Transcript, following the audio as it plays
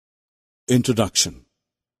Introduction.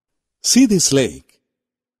 See this lake.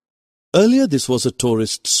 Earlier this was a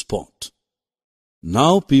tourist spot.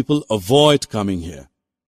 Now people avoid coming here.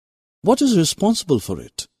 What is responsible for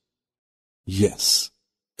it? Yes,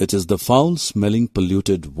 it is the foul-smelling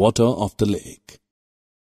polluted water of the lake.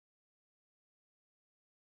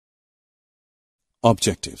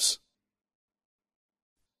 Objectives.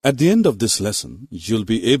 At the end of this lesson, you'll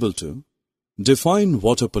be able to define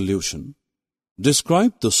water pollution,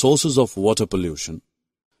 describe the sources of water pollution,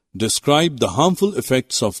 describe the harmful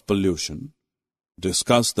effects of pollution,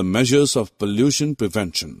 discuss the measures of pollution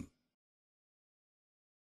prevention.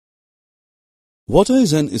 Water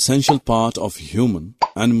is an essential part of human,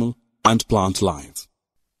 animal, and plant life.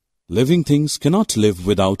 Living things cannot live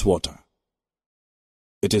without water.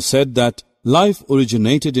 It is said that life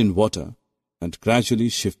originated in water and gradually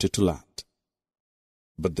shifted to land.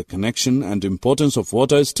 But the connection and importance of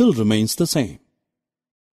water still remains the same.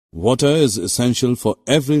 Water is essential for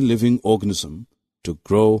every living organism to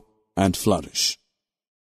grow and flourish.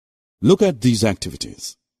 Look at these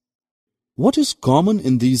activities. What is common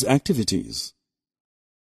in these activities?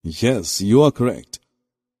 Yes, you are correct.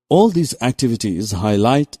 All these activities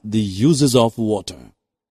highlight the uses of water.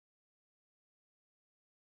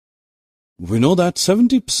 We know that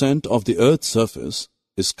 70% of the Earth's surface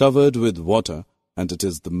is covered with water, and it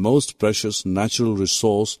is the most precious natural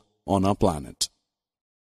resource on our planet.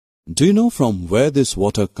 Do you know from where this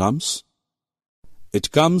water comes?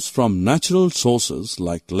 It comes from natural sources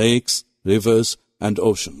like lakes, rivers, and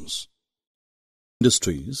oceans,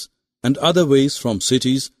 industries, and other ways from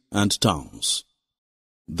cities and towns.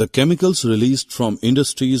 The chemicals released from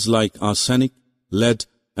industries like arsenic, lead,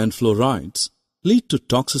 and fluorides lead to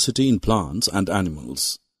toxicity in plants and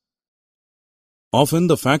animals. Often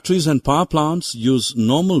the factories and power plants use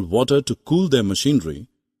normal water to cool their machinery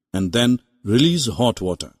and then release hot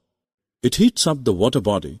water. It heats up the water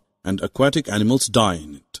body and aquatic animals die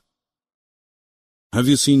in it. Have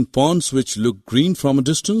you seen ponds which look green from a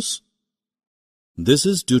distance? This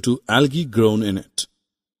is due to algae grown in it.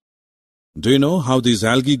 Do you know how these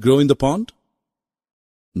algae grow in the pond?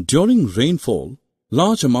 During rainfall,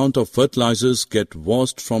 large amount of fertilizers get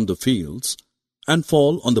washed from the fields and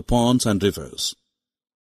fall on the ponds and rivers.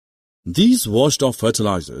 These washed off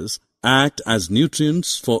fertilizers act as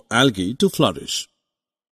nutrients for algae to flourish.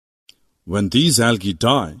 When these algae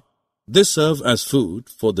die, they serve as food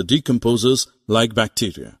for the decomposers like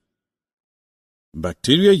bacteria.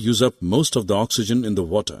 Bacteria use up most of the oxygen in the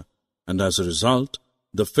water, and as a result,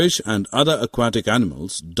 the fish and other aquatic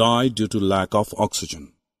animals die due to lack of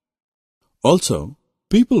oxygen. Also,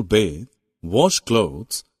 people bathe, wash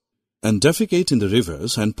clothes, and defecate in the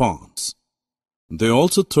rivers and ponds. They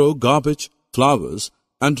also throw garbage, flowers,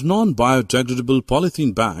 and non-biodegradable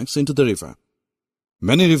polythene bags into the river.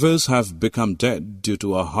 Many rivers have become dead due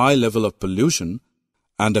to a high level of pollution,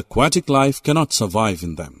 and aquatic life cannot survive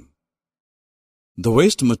in them. The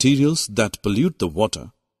waste materials that pollute the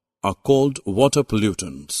water are called water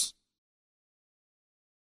pollutants.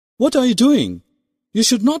 What are you doing? You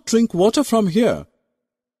should not drink water from here.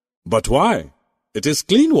 But why? It is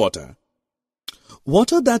clean water.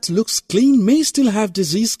 Water that looks clean may still have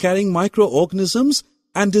disease-carrying microorganisms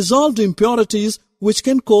and dissolved impurities which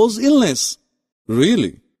can cause illness.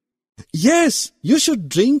 Really? Yes, you should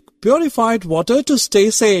drink purified water to stay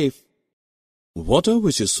safe. Water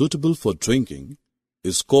which is suitable for drinking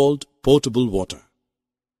is called potable water.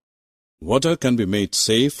 Water can be made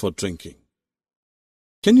safe for drinking.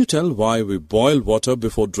 Can you tell why we boil water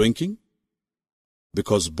before drinking?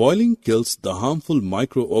 Because boiling kills the harmful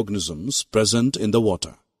microorganisms present in the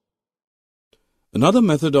water. Another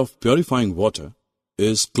method of purifying water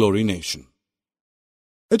is chlorination.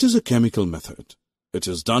 It is a chemical method. It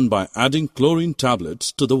is done by adding chlorine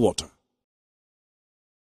tablets to the water.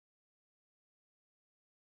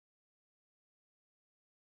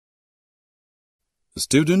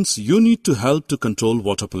 Students, you need to help to control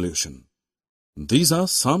water pollution. These are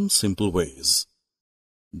some simple ways.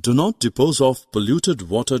 Do not dispose of polluted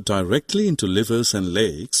water directly into rivers and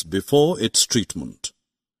lakes before its treatment.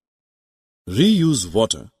 Reuse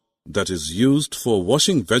water that is used for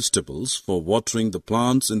washing vegetables for watering the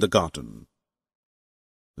plants in the garden.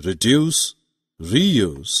 Reduce,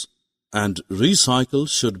 reuse, and recycle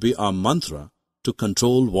should be our mantra to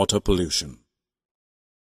control water pollution.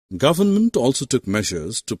 Government also took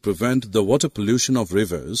measures to prevent the water pollution of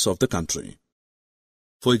rivers of the country.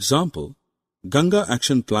 For example, Ganga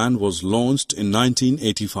Action Plan was launched in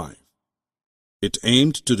 1985. It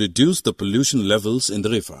aimed to reduce the pollution levels in the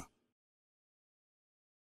river.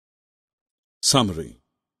 Summary.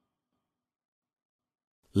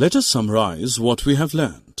 Let us summarize what we have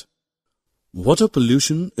learned. Water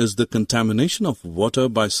pollution is the contamination of water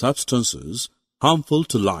by substances harmful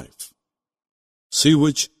to life.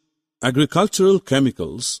 Sewage, agricultural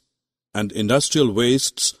chemicals, and industrial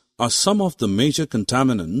wastes are some of the major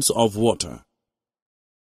contaminants of water.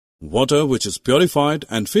 Water which is purified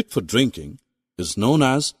and fit for drinking is known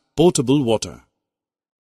as potable water.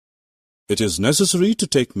 It is necessary to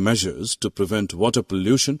take measures to prevent water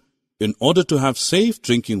pollution in order to have safe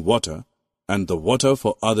drinking water and the water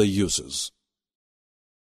for other uses.